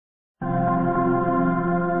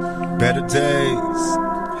Better days,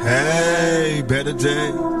 hey, better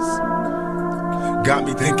days. Got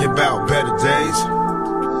me thinking about better days.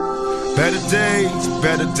 Better days,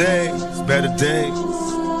 better days, better days.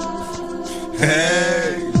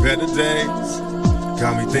 Hey, better days.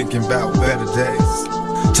 Got me thinking about better days.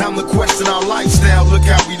 Time to question our lifestyle, look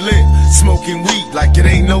how we live. Smoking weed like it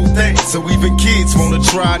ain't no thing. So even kids wanna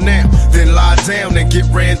try now, then lie down and get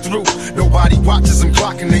ran through. Nobody watches them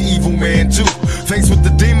clocking the evil man too. Faced with the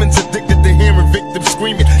demons, addicted to hearing victims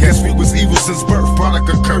screaming. Guess we was evil since birth, product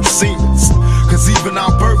of cursed seemens. Cause even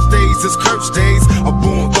our birthdays is cursed days. A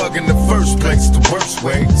born thug in the first place, the worst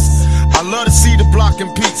ways. I love to see the block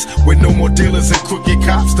in peace, with no more dealers and crooked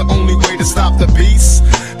cops. The only way to stop the beast,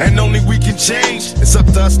 and only we can change. It's up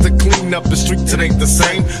to us to clean up the streets, it ain't the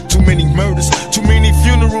same. Too many murders, too many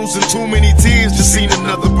funerals, and too many tears. Just seen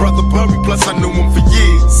another brother buried, plus I knew him for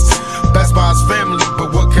years. Best by his family,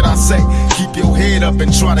 but what could I say? Keep your head up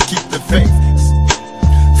and try to keep the faith.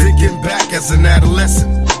 Thinking back as an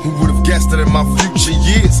adolescent, who would've guessed that in my future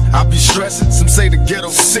years I'd be stressing? Some say the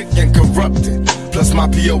ghetto's sick and corrupted, plus my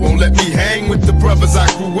P.O. won't let me hang with the brothers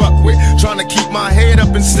I grew up with. Trying to keep my head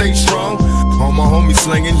up and stay strong. All my homies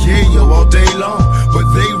slinging yeah-yo all day long, but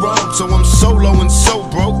they wrong, so I'm solo and so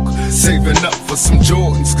broke. Saving up for some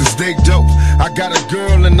Jordans, cause they dope. I got a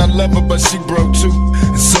girl and I love her, but she broke too.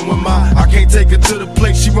 And so am I can't take her to the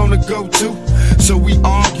place she wanna go to. So we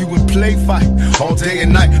argue and play fight all day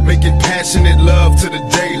and night, making passionate love to the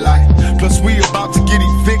daylight. Plus we about to get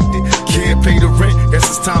evicted, can't pay the rent. Guess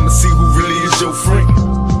it's time to see who really is your friend.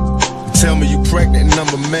 You tell me you pregnant and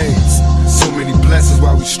I'm amazed. So many blessings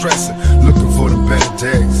while we stressing, looking for the better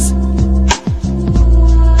days.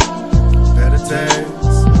 Better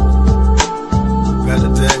days,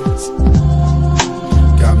 better days.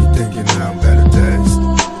 Got me thinking now, better days.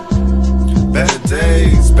 Better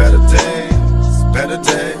days, better days, better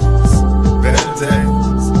days, better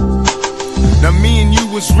days. Now me and you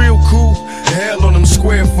was real cool, hell on them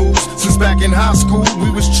square fools. Since back in high school,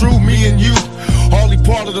 we was true, me and you. Hardly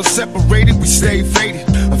parted or separated, we stayed faded.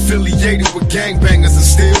 Affiliated with gangbangers and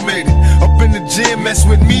still made it. Up in the gym, mess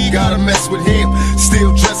with me, gotta mess with him.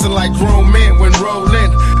 Still dressing like grown men when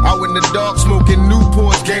rolling. Out in the dark, smoking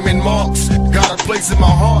Newports, gaming marks. Got a place in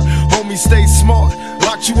my heart, homie, stay smart.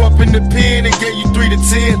 Locked you up in the pen and gave you 3 to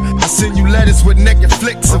 10. I send you letters with naked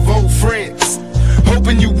flicks of old friends.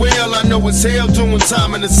 Hoping you well, I know it's hell doing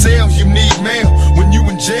time in the cell. You need mail when you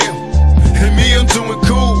in jail. And me, I'm doing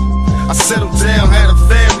cool. I settled down, had a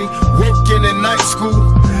family, working in night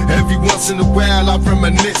school. Every once in a while I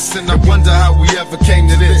reminisce, and I wonder how we ever came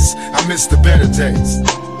to this. I miss the better days.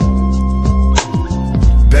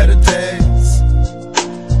 Better days,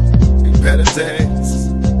 better days.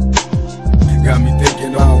 Got me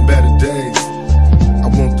thinking on better days. I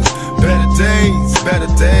want the better days,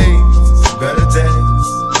 better days, better days,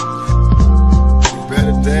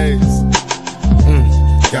 better days.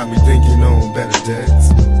 Got me thinking on better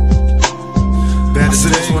days. Better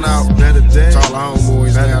days went out, better days. All our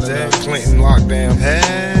homeboys now that Clinton lockdown,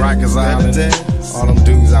 hey, Rikers Island, all them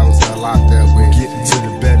dudes I was locked up with. Getting to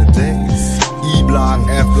the better days. E-block,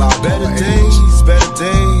 F-block, better days, better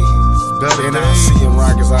days, better days. NIC and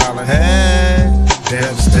Rikers Island, hey,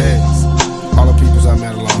 better days. All the peoples I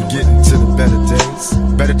met along. Getting to the better days.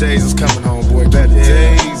 Better days is coming home, boy. Better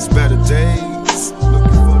days, better days.